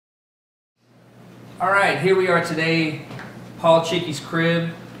Alright, here we are today, Paul Chicky's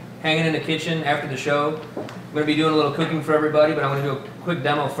crib, hanging in the kitchen after the show. We're going to be doing a little cooking for everybody, but I'm going to do a quick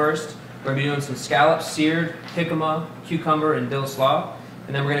demo first. We're going to be doing some scallops, seared, jicama, cucumber, and dill slaw.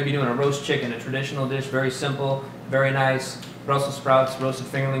 And then we're going to be doing a roast chicken, a traditional dish, very simple, very nice, Brussels sprouts, roasted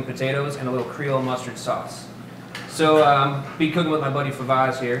fingerling potatoes, and a little Creole mustard sauce. So, be cooking with my buddy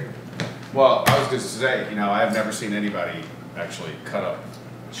Favazz here. Well, I was going to say, you know, I've never seen anybody actually cut up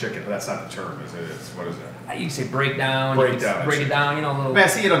chicken, but that's not the term, is it? what is it? You can say break down. Break down. Break it down, you know, a little. I mean, I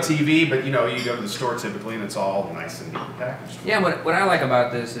see it on TV, but you know, you go to the store typically and it's all nice and neat packaged. Yeah, what I like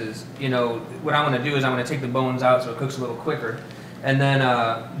about this is, you know, what I want to do is I'm going to take the bones out so it cooks a little quicker. And then,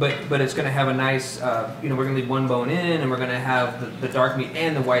 but it's going to have a nice, you know, we're going to leave one bone in and we're going to have the dark meat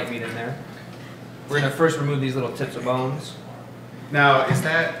and the white meat in there. We're going to first remove these little tips of bones. Now, is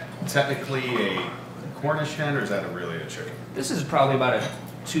that technically a Cornish hen or is that really a chicken? This is probably about a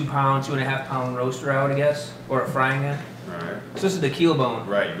 2-pound, 2.5-pound roaster, I would guess, or a frying hen. All right. So this is the keel bone.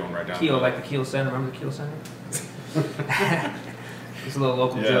 Right, you're going right down. Keel, like the keel center. Remember the keel center? It's a little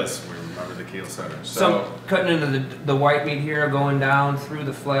local joke. Yes, we remember the keel center. So I'm cutting into the white meat here, going down through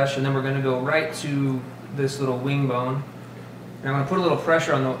the flesh, and then we're going to go right to this little wing bone. And I'm going to put a little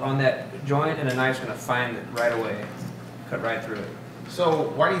pressure on that joint, and the knife's going to find it right away, cut right through it. So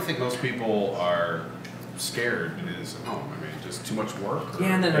why do you think most people are scared it is at home? I mean, just too much work? Or,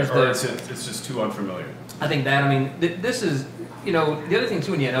 yeah, and then there's it's just too unfamiliar? I think that, I mean, this is, you know, the other thing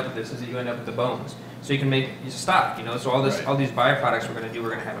too when you end up with this is that you end up with the bones. So you can make stock, you know, so all these byproducts we're going to do, we're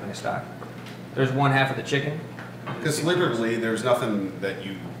going to have in a stock. There's 1/2 of the chicken. Because literally there's nothing that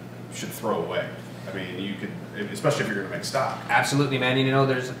you should throw away. I mean, you could, especially if you're going to make stock. Absolutely, man. And you know,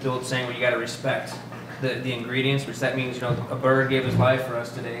 there's the old saying where you got to respect the ingredients, which that means, you know, a bird gave his life for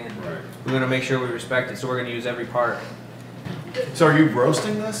us today, and we're going to make sure we respect it, so we're going to use every part. So are you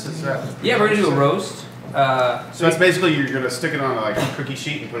roasting this? Is that? Yeah, we're going to do a roast. So that's basically you're going to stick it on like a cookie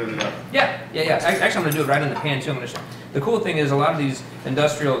sheet and put it in the oven? Yeah. Actually, I'm going to do it right in the pan, too. The cool thing is a lot of these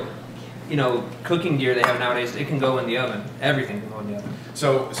industrial, you know, cooking gear they have nowadays, it can go in the oven. Everything can go in the oven.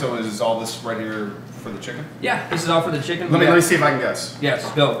 So is all this right here for the chicken? Yeah, this is all for the chicken. Let me see if I can guess. Yes,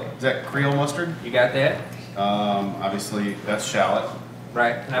 go. Is that Creole mustard? You got that? Obviously, that's shallot.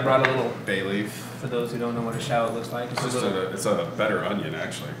 Right, and I brought a little bay leaf. For those who don't know what a shallot looks like. It's a better onion,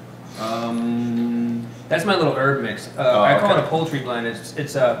 actually. That's my little herb mix. I call it a poultry blend.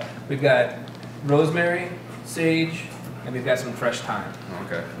 We've got rosemary, sage, and we've got some fresh thyme.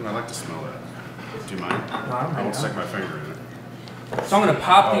 Okay, I like to smell that. Do you mind? No, I won't stick my finger in it. So I'm going to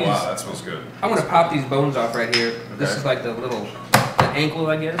pop these. Oh wow, that smells good. I'm going to pop these bones off right here. Okay. This is like the ankle,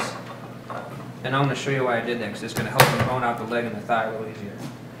 I guess. And I'm going to show you why I did that, because it's going to help me bone out the leg and the thigh a little easier.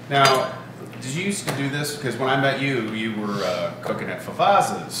 Now, did you used to do this? Because when I met you, you were cooking at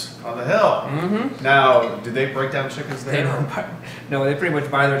Favazz's on the hill. Mm-hmm. Now, did they break down chickens there? They don't no, they pretty much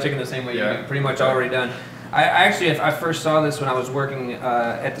buy their chicken the same way you do. Pretty much already done. I first saw this when I was working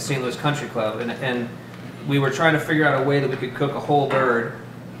at the St. Louis Country Club, and we were trying to figure out a way that we could cook a whole bird,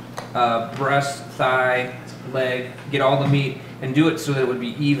 breast, thigh, leg, get all the meat, and do it so that it would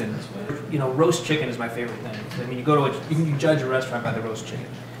be even. You know, roast chicken is my favorite thing. I mean, you can judge a restaurant by the roast chicken.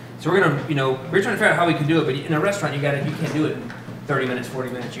 So we're gonna, you know, we're trying to figure out how we can do it, but in a restaurant you can't do it in 30 minutes, 40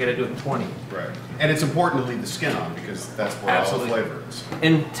 minutes. You got to do it in 20. Right. And it's important to leave the skin on because that's where all the flavor is.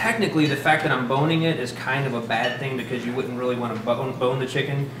 And technically, the fact that I'm boning it is kind of a bad thing because you wouldn't really want to bone the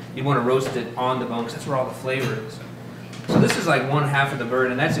chicken. You'd want to roast it on the bone because that's where all the flavor is. So this is like 1/2 of the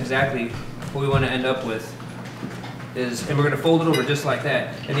bird, and that's exactly what we want to end up with. And we're going to fold it over just like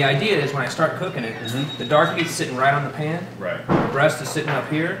that. And the idea is when I start cooking it, the dark meat's sitting right on the pan. Right. The breast is sitting up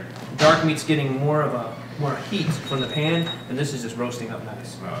here. The dark meat's getting more heat from the pan, and this is just roasting up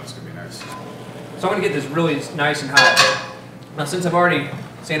nice. Oh, it's going to be nice. So I'm going to get this really nice and hot. Now, since I've already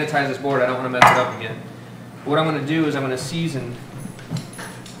sanitized this board, I don't want to mess it up again. What I'm going to do is I'm going to season.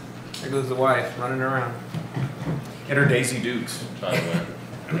 There goes the wife running around. And her Daisy Dukes, by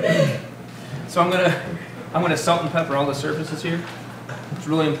the way. So I'm going to salt and pepper all the surfaces here. It's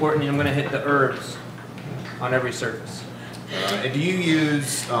really important. I'm going to hit the herbs on every surface. And do you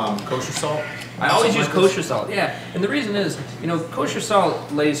use kosher salt? I always use kosher salt, yeah. And the reason is, you know, kosher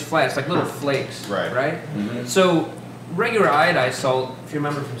salt lays flat. It's like little flakes, right? Mm-hmm. So regular iodized salt, if you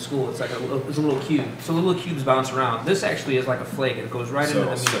remember from school, it's like a little cube. So the little cubes bounce around. This actually is like a flake. It goes right into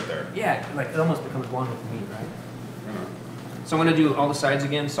the meat. Sit there. Yeah, like it almost becomes one with the meat, right? So I'm going to do all the sides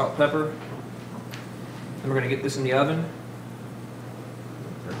again, salt, pepper. And we're going to get this in the oven.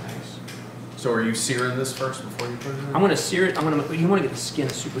 Very nice. So are you searing this first before you put it in? I'm going to sear it. You want to get the skin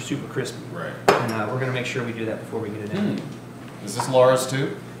super, super crispy. Right. And we're going to make sure we do that before we get it in. Is this Laura's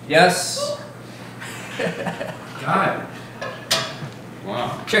too? Yes. God.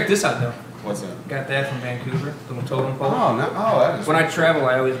 Wow. Check this out though. What's that? Got that from Vancouver, little totem pole. Oh, no. Oh, that is. When I travel,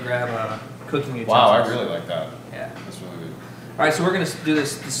 I always grab cooking utensils. Wow, I really like that. Yeah. That's really good. All right, so we're gonna do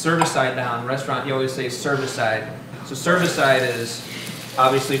this the service side down. Restaurant, you always say service side. So service side is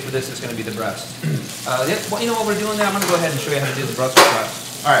obviously for this, it's gonna be the breast. Well, you know what we're doing there? I'm gonna go ahead and show you how to do the Brussels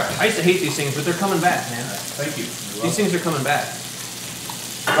sprouts. All right. I used to hate these things, but they're coming back, man. Thank you. These things are coming back.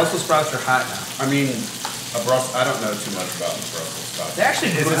 Brussels sprouts are hot now. I mean, I don't know too much about the Brussels sprouts. They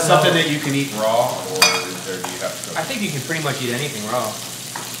actually Is it something that you can eat raw, or do you have to cook? I think you can pretty much eat anything raw.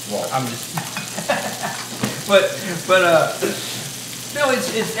 Well, I'm just. but no,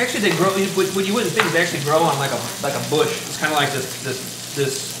 it's actually they grow. What you wouldn't think is they actually grow on like a bush. It's kind of like this.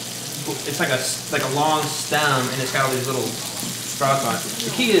 It's like a long stem, and it's got all these little sprouts on it.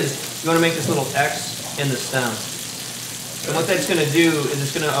 The key is you want to make this little X in the stem. And what that's going to do is it's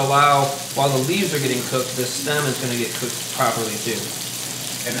going to allow, while the leaves are getting cooked, the stem is going to get cooked properly too.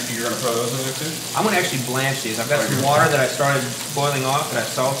 and you're going to throw those in there too? I'm going to actually blanch these. I've got some water that I started boiling off that I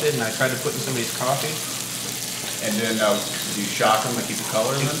salted and I tried to put in somebody's coffee. And then do you shock them to keep the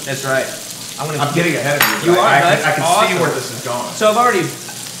color in them? That's right. I'm getting ahead of you. You are. I can Awesome. see where this is going. So I've already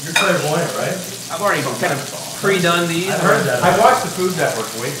You're clairvoyant, right? kind of pre-done these. I've heard that. I watch the Food Network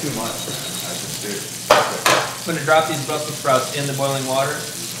way too much. I just do. I'm going to drop these Brussels sprouts in the boiling water.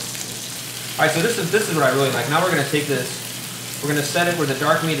 All right, so this is what I really like. Now we're going to take this. We're going to set it where the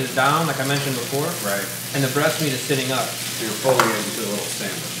dark meat is down, like I mentioned before. Right. And the breast meat is sitting up. So you're folding it into a little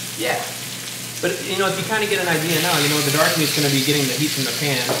sandwich. Yeah. But, you know, if you kind of get an idea now, you know, the dark meat's going to be getting the heat from the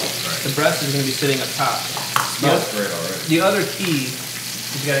pan. Right. The breast is going to be sitting up top. Smells great already. The other key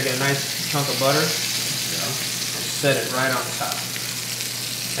is you got to get a nice chunk of butter. Yeah. Set it right on top.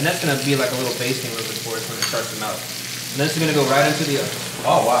 And that's going to be like a little basting liquid for us when it starts to melt. And this is going to go right into the oven.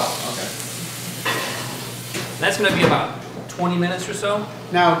 Oh, wow. Okay. And that's going to be about 20 minutes or so.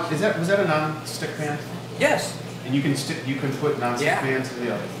 Now, was that a non-stick pan? Yes. And you can put non-stick pans in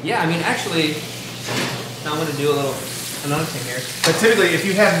the oven. Yeah, I mean, actually, now I'm going to do another thing here. But typically, if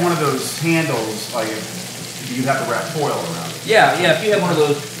you had one of those handles, like you have to wrap foil around it. Yeah, if you have one of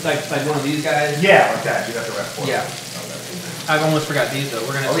those, like one of these guys. Yeah, like that. You have to wrap foil. Yeah. Okay. I've almost forgot these though.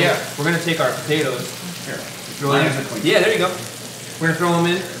 We're gonna take our potatoes. Here. Throw them in. Yeah, there you go. We're gonna throw them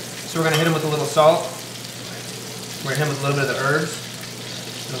in. So we're gonna hit them with a little salt. We're gonna hit them with a little bit of the herbs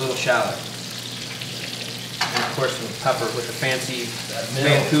and a little shallot. And of course some pepper with the fancy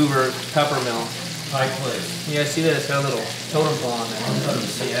Vancouver pepper mill. High place. Yeah, see that it's got a little totem pole on there.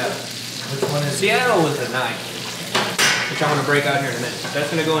 Seattle. Which one is Seattle with the knife, which I'm gonna break out here in a minute. That's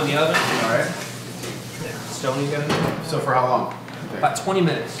gonna go in the oven. All right. Stoney's got it. So for how long? About 20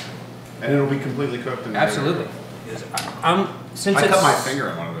 minutes. And it'll be completely cooked. Absolutely. I cut my finger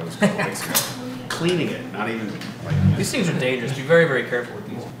on one of those a couple weeks ago. Cleaning it, not even like. These things are dangerous. Be very, very careful with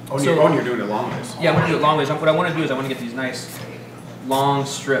these. You're doing it long ways. Yeah, I'm gonna do it long ways. What I want to do is I want to get these nice, long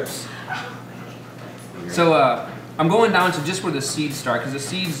strips. So I'm going down to just where the seeds start because the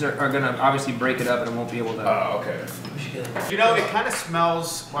seeds are gonna obviously break it up and it won't be able to. Oh, okay. You know, it kind of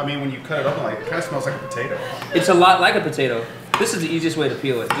smells. I mean, when you cut it open, like it kind of smells like a potato. It's a lot like a potato. This is the easiest way to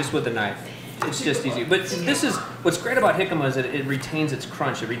peel it, just with a knife. It's just easy. But this is what's great about jicama is that it retains its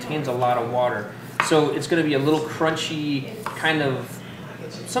crunch. It retains a lot of water, so it's going to be a little crunchy, kind of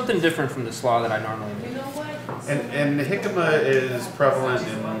something different from the slaw that I normally make. And the jicama is prevalent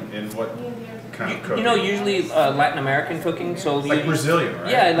in what kind of cooking? You know, usually Latin American cooking. So like Brazilian,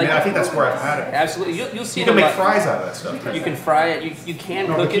 right? Yeah, like, I think that's where I've had it. Absolutely, you'll see. You can make fries out of that stuff. You can fry it. You can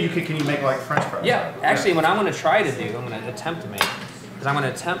cook it. Can you make like French fries? Yeah, actually, what I'm going to try to do, I'm going to attempt to make, is I'm going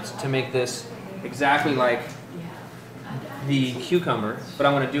to attempt to make this exactly like the cucumber, but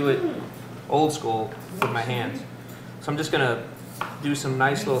I'm going to do it old school with my hands. So I'm just going to do some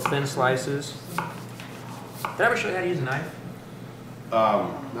nice little thin slices. Did I ever show you how to use a knife?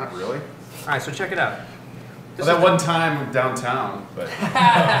 Not really. All right, so check it out. Well, that one time downtown, but.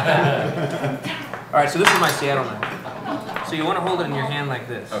 All right, so this is my Seattle knife. So you want to hold it in your hand like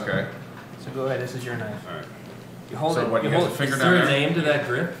this. Okay. So go ahead. This is your knife. All right. You hold So it. what, you hold have it. to finger Is down there a there? name to that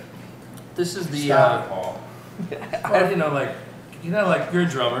grip? This is the. Stop it, Paul. Well, you know, like you're a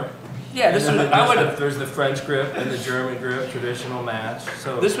drummer. Yeah, this is. I would. There's the French grip and the German grip, traditional match.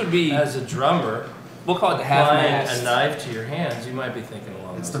 So This would be. as a drummer, We'll call it the half applying mast. a knife to your hands, you might be thinking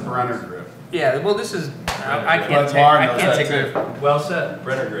along It's those the lines. Brenner grip. Yeah, well, this is. I But can't take. Lauren I knows can't that take too. a Well said,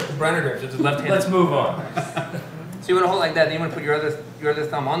 Brenner grip. Brenner grip. It's a left-handed. Let's move on. So you want to hold like that. Then you want to put your other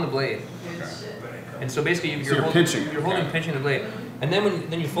thumb on the blade. And so basically, you're pinching it, You're holding, okay. pinching the blade, and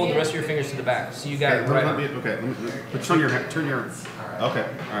then you fold the rest of your fingers to the back. So you got it right. Let me turn your. Okay,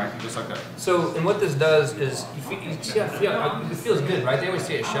 all right, just like that. So, and what this does is, you see how it feels good, right? They always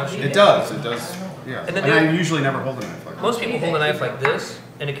say it shuts you. It does, yeah. And then I usually never hold a knife like that. Most people hold a knife like this,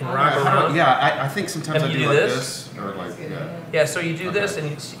 and it can rock around. Yeah, I think sometimes And I you do do like this? this, or like, yeah. Yeah, so you do this, and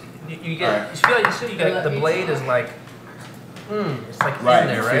you get, Alright. you feel like you got, the blade is like, it's like in Right,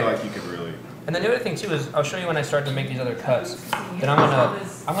 there, you right? feel like you could really... And then the other thing too is, I'll show you when I start to make these other cuts. Then I'm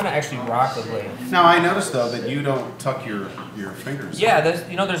gonna actually rock the blade. Now, I noticed though that you don't tuck your fingers. Yeah, there's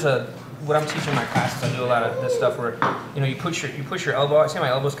what I'm teaching in my classes. I do a lot of this stuff where, you push your elbow. I see my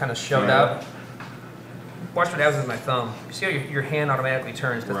elbow's kind of shoved out. Watch what happens with my thumb. You see how your hand automatically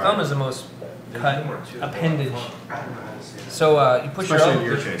turns. The thumb is the most cut appendage. So you push Especially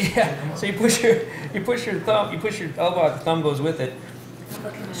your elbow. in your case. Yeah. So you push your thumb. You push your elbow out. The thumb goes with it.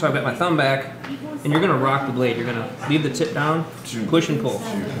 So I've got my thumb back, and you're gonna rock the blade. You're gonna leave the tip down, push and pull.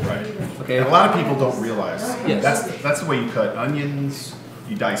 Right. Okay. And a lot of people don't realize. Yes. That's the way you cut onions.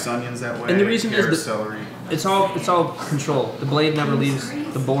 You dice onions that way. And the reason carrots, is celery. It's all control. The blade never leaves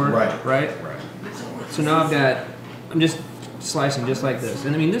the board. Right. Right. So now I'm just slicing just like this.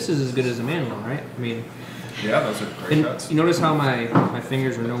 And I mean, this is as good as a manual, right? I mean, Yeah, those are great cuts. you notice how my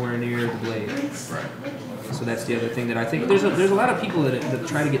fingers are nowhere near the blade. Right. So that's the other thing that I think there's a lot of people that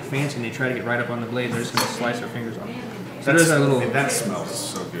try to get fancy and they try to get right up on the blade and they're just gonna slice their fingers off. So there's our little. That smells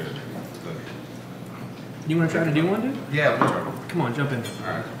so good. You want to try to do one, dude? Yeah, we'll try. Come on, jump in.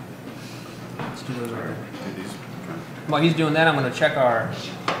 All right. Let's do those right there. Do these. While he's doing that, I'm gonna check our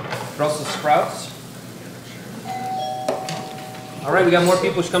Brussels sprouts. All right, we got more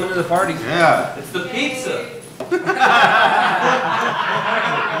people coming to the party. Yeah. It's the pizza.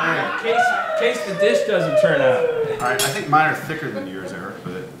 In case the dish doesn't turn out. All right. I think mine are thicker than yours, Eric,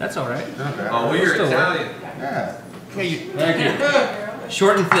 but That's all right. okay. Oh, we're Still Italian. Yeah. Thank you.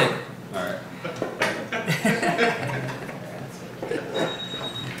 Short and thick. All right.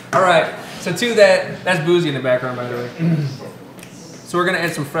 All right. So to that's Boozy in the background, by the way. So we're gonna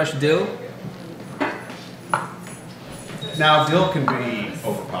add some fresh dill. Now, dill can be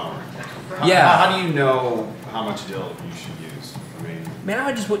overpowering. Yeah. How do you know how much dill you should use? I mean, Man,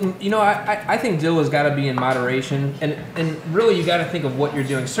 I just wouldn't. I think dill has got to be in moderation, and really you got to think of what you're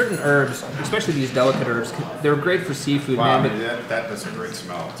doing. Certain herbs, especially these delicate herbs, they're great for seafood, wow, man. I mean, that does a great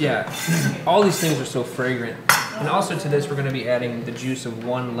smell. Yeah, all these things are so fragrant. And also to this, we're going to be adding the juice of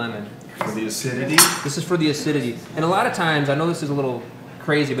 1 lemon. For the acidity. This is for the acidity. And a lot of times, I know this is a little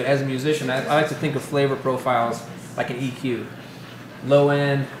crazy, but as a musician, I like to think of flavor profiles like an EQ. Low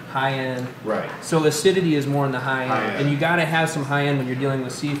end, high end. Right. So acidity is more in the high end. High end. And you got to have some high end when you're dealing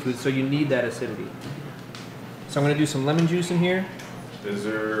with seafood, so you need that acidity. So I'm going to do some lemon juice in here. Is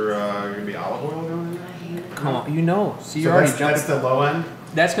there going to be olive oil going in there? Come on, you know. See, you're So already that's jumping. the low end?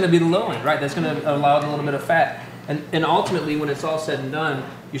 That's going to be the low end, right? That's going to allow a little bit of fat. And ultimately, when it's all said and done,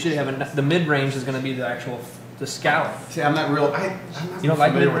 you should have enough. The mid-range is going to be the scallop. See, I'm not real. I'm not You don't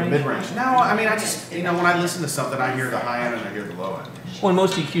like familiar with mid-range? mid-range. No, I mean, I just, when I listen to something, I hear the high end and I hear the low end. Well, and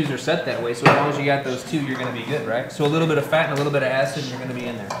most EQs are set that way, so as long as you got those two, you're going to be good, right? So a little bit of fat and a little bit of acid, and you're going to be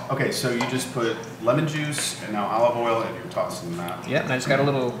in there. Okay, so you just put lemon juice and now olive oil, and you're tossing that. Yep, and I just got a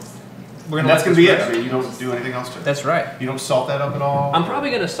little. We're And gonna that's going to be it. I mean, you don't do anything else to it. That's right. You don't salt that up at all? I'm probably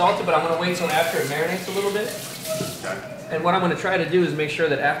going to salt it, but I'm going to wait till after it marinates a little bit. Okay. And what I'm going to try to do is make sure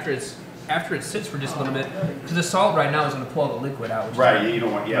that after it sits for just a little bit, because the salt right now is going to pull all the liquid out. Which Right, you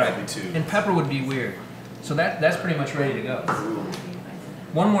don't want, yeah, right. me too. And pepper would be weird. So that's pretty much ready to go.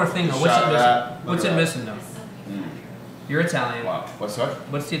 One more thing though. Shot of that. What's it missing though? Mm. You're Italian. Wow. What's that?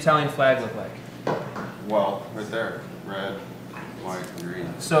 What's the Italian flag look like? Well, right there. Red, white, and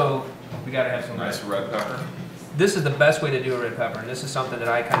green. So we got to have some Nice red. red pepper. This is the best way to do a red pepper, and this is something that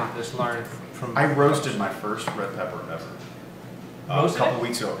I kind of just learned from. I roasted my first red pepper ever. A Roasted couple it?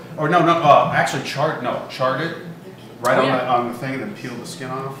 weeks ago. Or no, actually charred it right Oh, yeah. on the thing and then peeled the skin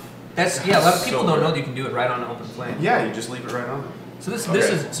off. That's a lot of people So don't good. know that you can do it right on an open flame. Yeah, you just leave it right on there. So this Okay.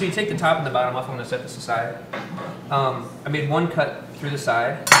 is so you take the top and the bottom off. I'm going to set this aside. I made one cut through the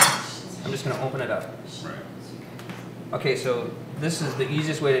side. I'm just going to open it up. Right. Okay, so this is the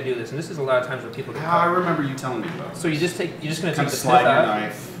easiest way to do this, and this is a lot of times where people get Yeah, I caught. remember you telling me about. So you're just going to take kind the of slide tip your out.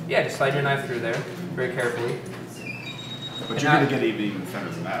 knife, Yeah, just slide your knife through there very carefully. but And you're now- going to get even thinner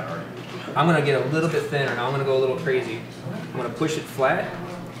than that, aren't you? I'm going to get a little bit thinner. Now I'm going to go a little crazy. I'm going to push it flat.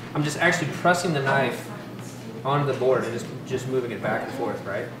 I'm just actually pressing the knife onto the board and just moving it back and forth,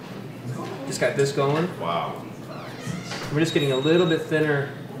 right? Just got this going. Wow. We're just getting a little bit thinner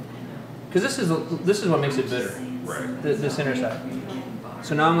because this is what makes it bitter. Right. This inner side.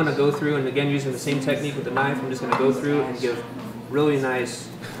 So now I'm going to go through, and again using the same technique with the knife, I'm just going to go through and give really nice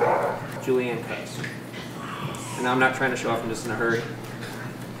julienne cuts. And now I'm not trying to show off, I'm just in a hurry.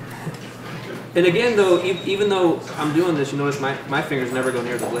 And again, though, even though I'm doing this, you notice my fingers never go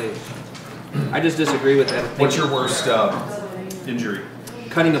near the blade. I just disagree with that. What's your worst injury?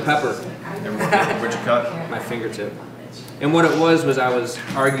 Cutting a pepper. And where'd you cut? My fingertip. And what it was I was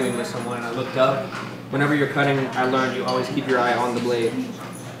arguing with someone and I looked up. Whenever you're cutting, I learned you always keep your eye on the blade.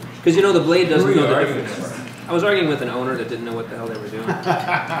 Because you know the blade doesn't know the difference. I was arguing with an owner that didn't know what the hell they were doing.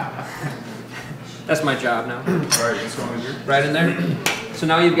 That's my job now. Right, what's going on here? Right in there. So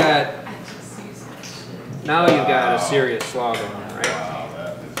now you've got a serious slaw going on, right? Wow,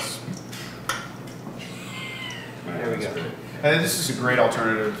 that is. There we go. And this is a great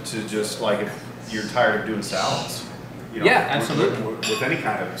alternative to just like if you're tired of doing salads. You know, Yeah, absolutely. With any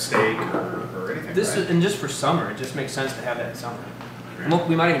kind of steak or anything. This right? is, and just for summer, it just makes sense to have that in summer.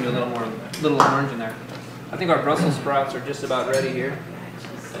 We might even do a little orange in there. I think our Brussels sprouts are just about ready here.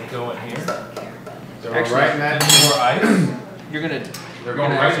 They go in here. They're Actually, right in that. More ice. You're gonna. They're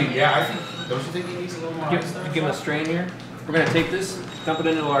going right in. Yeah, I think. Don't you think he needs a little more ice there? Give them a strain here. We're gonna take this, dump it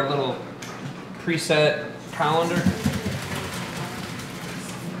into our little preset colander.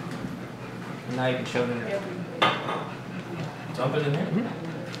 And now you can show it in there. Dump it in here.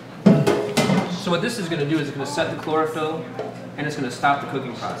 So what this is going to do is it's going to set the chlorophyll and it's going to stop the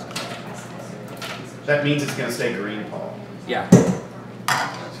cooking process. That means it's going to stay green, Paul. Yeah.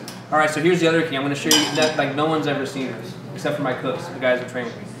 All right, so here's the other key. I'm going to show you that like no one's ever seen this, except for my cooks, the guys who train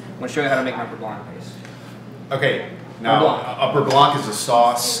with me. I'm going to show you how to make an upper blanc base. Okay, now upper blanc is a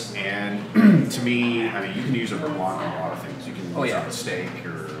sauce, and to me, I mean, you can use upper blanc on a lot of things. You can use it on a steak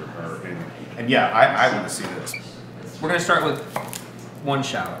and yeah, I want to see this. We're going to start with one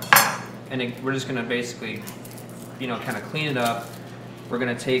shallot, and we're just going to basically, kind of clean it up. We're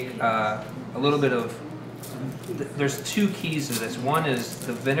going to take a little bit of. There's two keys to this. One is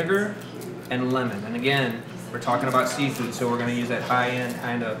the vinegar and lemon, and again, we're talking about seafood, so we're going to use that high-end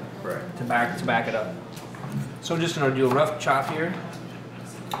kind of to back it up. So I'm just going to do a rough chop here.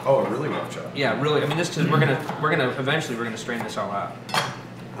 Oh, a really rough chop. Yeah, really. I mean, just because eventually we're gonna strain this all out.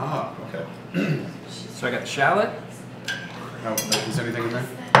 Ah, okay. So I got the shallot. Oh, is anything in there?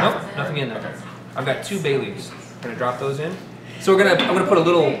 Nope, nothing in there. Okay. I've got 2 bay leaves. I'm gonna drop those in. So I'm gonna put a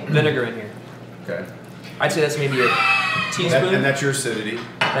little vinegar in here. Okay. I'd say that's maybe a teaspoon. And that's your acidity.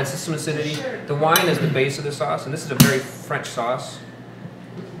 That's some acidity. The wine is the base of the sauce, and this is a very French sauce.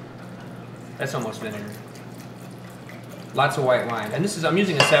 That's almost vinegar. Lots of white wine, and I'm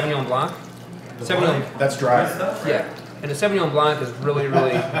using a Sauvignon Blanc. That's dry. Yeah, and the Sauvignon Blanc is really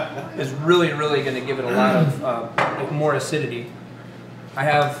going to give it a lot of more acidity. I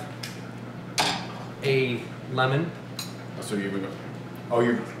have a lemon. So I'm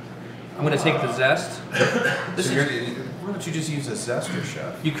going to take the zest. Why don't you just use a zester,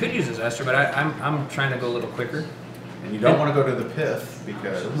 chef? You could use a zester, but I'm trying to go a little quicker. And you don't want to go to the pith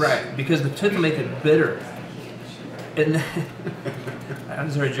because because the pith will make it bitter. And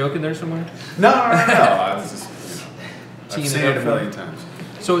is there a joke in there somewhere? No. I was just, I've seen it a million times.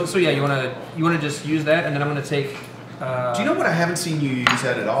 So yeah, you wanna just use that, and then I'm gonna take. Do you know what I haven't seen you use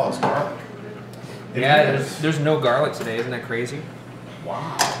that at all? Is garlic. There's no garlic today. Isn't that crazy?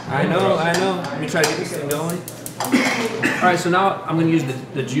 Wow. I know. Let me try to get this thing going. All right, so now I'm gonna use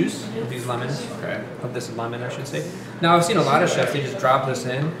the juice of these lemons. Okay. Of this lemon, I should say. Now I've seen a lot of chefs, they just drop this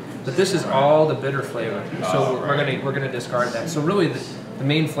in. But this is all the bitter flavor, so we're gonna discard that. So really, the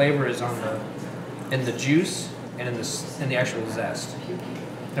main flavor is in the juice and in the actual zest.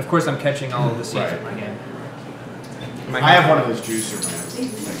 And of course, I'm catching all of the seeds with my hand. I have one of those juicers, man.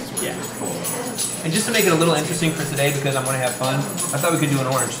 Yeah. And just to make it a little interesting for today, because I'm gonna have fun, I thought we could do an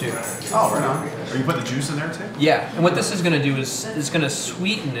orange too. Oh, right on. Are you putting the juice in there too? Yeah. And what this is gonna do is it's gonna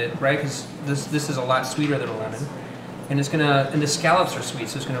sweeten it, right? Because this is a lot sweeter than a lemon. And and the scallops are sweet,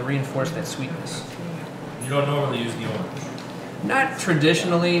 so it's gonna reinforce that sweetness. You don't normally use the orange. Not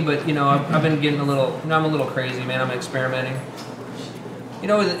traditionally, but I've been getting I'm a little crazy, man. I'm experimenting.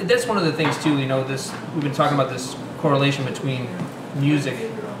 That's one of the things too. We've been talking about this correlation between music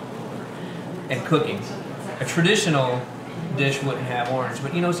and cooking. A traditional dish wouldn't have orange,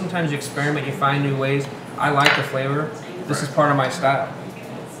 but sometimes you experiment, you find new ways. I like the flavor. This is part of my style.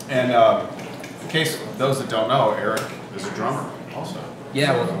 And in case those that don't know, Eric is a drummer also.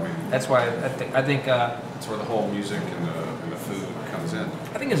 Yeah, well, that's why I think that's where the whole music and the food comes in.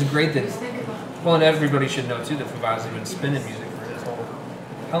 I think it's great that, and everybody should know too that Favazz has been spinning music for his whole.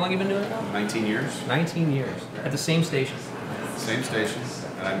 How long have you been doing it now? 19 years. 19 years at the same station. Same station,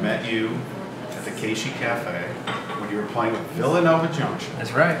 and I met you at the Keishi Cafe when you were playing with Villanova Junction.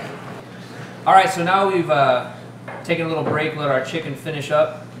 That's right. All right, so now we've taken a little break, let our chicken finish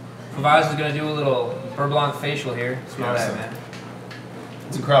up. Favazz is going to do a little beurre blanc facial here. Smell that, man.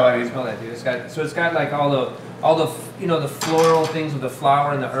 It's incredible. Smell that, dude. It's got like all the you know, the floral things with the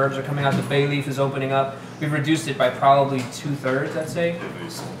flower and the herbs are coming out. The bay leaf is opening up. We've reduced it by probably 2/3, I'd say.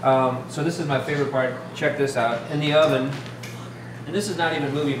 So this is my favorite part. Check this out. In the oven, and this is not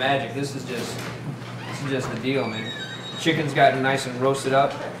even movie magic. This is just the deal, man. Chicken's gotten nice and roasted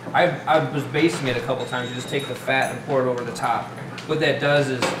up. I was basting it a couple times. You just take the fat and pour it over the top. What that does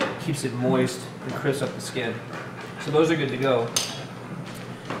is keeps it moist and crisps up the skin. So those are good to go.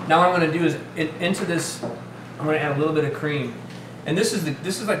 Now what I'm going to do is into this, I'm going to add a little bit of cream, and this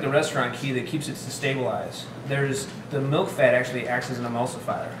is like the restaurant key that keeps it to stabilize. There's the milk fat actually acts as an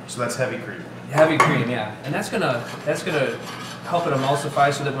emulsifier. So that's heavy cream. Heavy cream, yeah, and that's gonna help it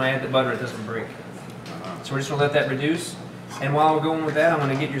emulsify so that when I add the butter, it doesn't break. So we're just gonna let that reduce, and while we're going with that, I'm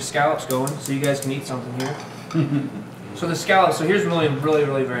gonna get your scallops going so you guys can eat something here. So the scallops. So here's really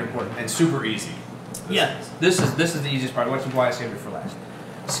very important and super easy. Yeah, this is the easiest part, which is why I saved it for last.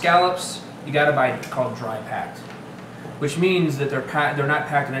 Scallops, you got to buy called dry packed, which means that they're not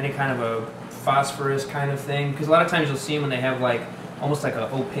packed in any kind of a phosphorus kind of thing. Because a lot of times you'll see them when they have like almost like an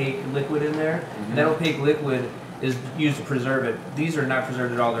opaque liquid in there. And that opaque liquid is used to preserve it. These are not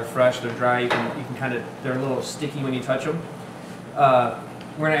preserved at all. They're fresh. They're dry. You can kind of, they're a little sticky when you touch them.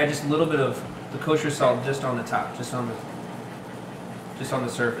 We're gonna add just a little bit of the kosher salt just on the top, just on the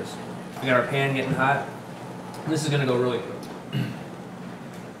surface. We got our pan getting hot. And this is gonna go really quick.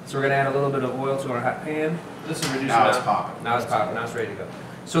 So we're gonna add a little bit of oil to our hot pan. This is reducing. Now it's popping. Now it's popping. Now it's ready to go.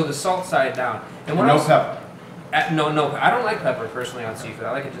 So the salt side down. And what no else? pepper. No. I don't like pepper personally on seafood.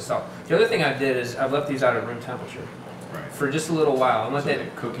 I like it just salt. The other thing I did is I've left these out at room temperature for just a little while and let so that they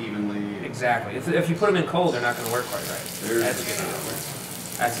cook evenly. Exactly. If you put them in cold, they're not going to work quite right.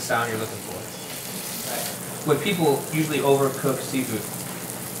 That's the sound you're looking for. Right. What people usually overcook seafood.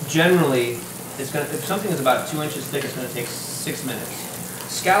 Generally, if something is about 2 inches thick, it's going to take 6 minutes.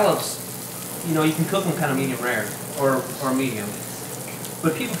 Scallops, you know, you can cook them kind of medium rare or medium.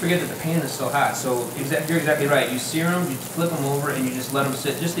 But people forget that the pan is still hot, so you're exactly right. You sear them, you flip them over, and you just let them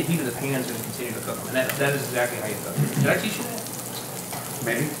sit. Just the heat of the pan is going to continue to cook them, and that is exactly how you cook them. Did I teach you that?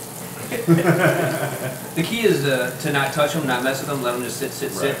 Maybe. The key is to not touch them, not mess with them, let them just sit.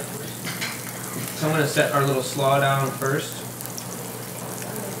 So I'm going to set our little slaw down first.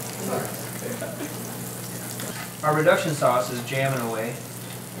 Our reduction sauce is jamming away.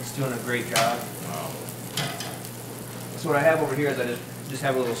 It's doing a great job. Wow. So what I have over here is I just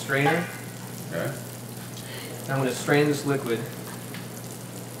have a little strainer. Okay. I'm going to strain this liquid.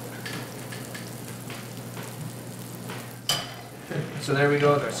 So there we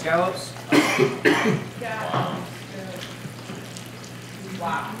go with our scallops.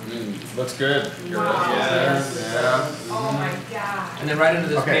 Wow. Looks good. Wow. Yeah. Oh my God. And then right into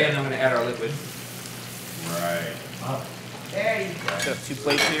this pan, I'm going to add our liquid. Right. Wow. There you go. So 2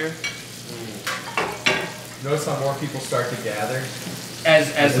 plates here. Notice how more people start to gather.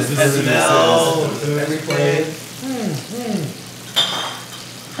 As the smell. Every plate.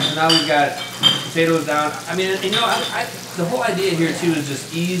 So now we've got potatoes down. I mean, you know, the whole idea here too is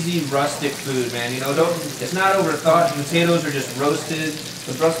just easy rustic food, man. You know, it's not overthought. The potatoes are just roasted.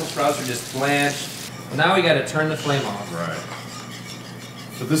 The Brussels sprouts are just blanched. Well, now we got to turn the flame off. Right.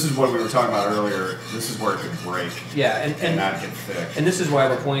 So this is what we were talking about earlier. This is where it could break. Yeah, and not get thick. And this is why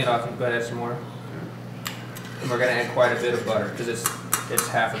we're pulling it off. Go ahead, add some more. And we're gonna add quite a bit of butter because it's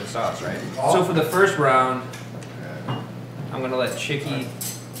half of the sauce, right? So for the first round, I'm gonna let Chicky and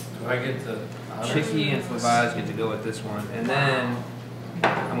Favazz get to go with this one, and then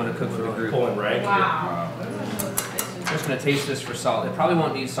I'm gonna cook for the group. Pulling rank. Wow. I'm just gonna taste this for salt. It probably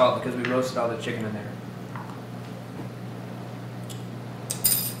won't need salt because we roasted all the chicken in there.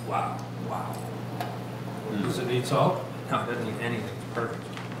 Wow. Does it need salt? No, it doesn't need anything. It's perfect.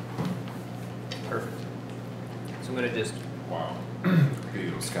 Perfect. So I'm gonna just. Wow. Big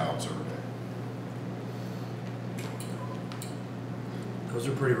little scallops over there. Those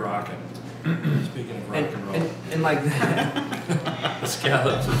are pretty rocking. Speaking of rock and roll. And like that. The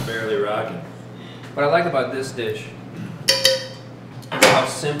scallops are fairly rocking. What I like about this dish is how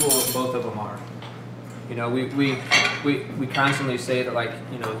simple both of them are. You know, we constantly say that, like,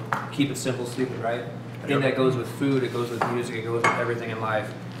 you know, keep it simple, stupid, right? I think that goes with food, it goes with music, it goes with everything in life.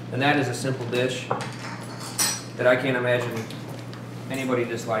 And that is a simple dish that I can't imagine anybody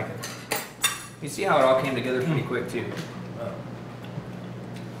disliking. You see how it all came together pretty quick too.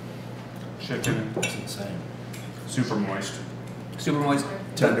 Chicken. That's insane. Super moist. Super moist.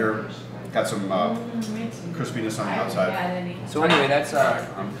 Tender. Got some crispiness on the outside. So anyway, that's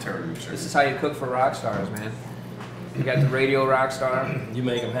I'm terribly sure. this is how you cook for rock stars, man. You got the radio rock star. You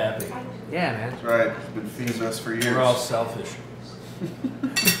make them happy. Yeah, man. That's right. It's been feeding us for years. We're all selfish.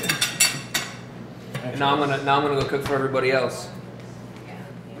 And now I'm gonna go cook for everybody else.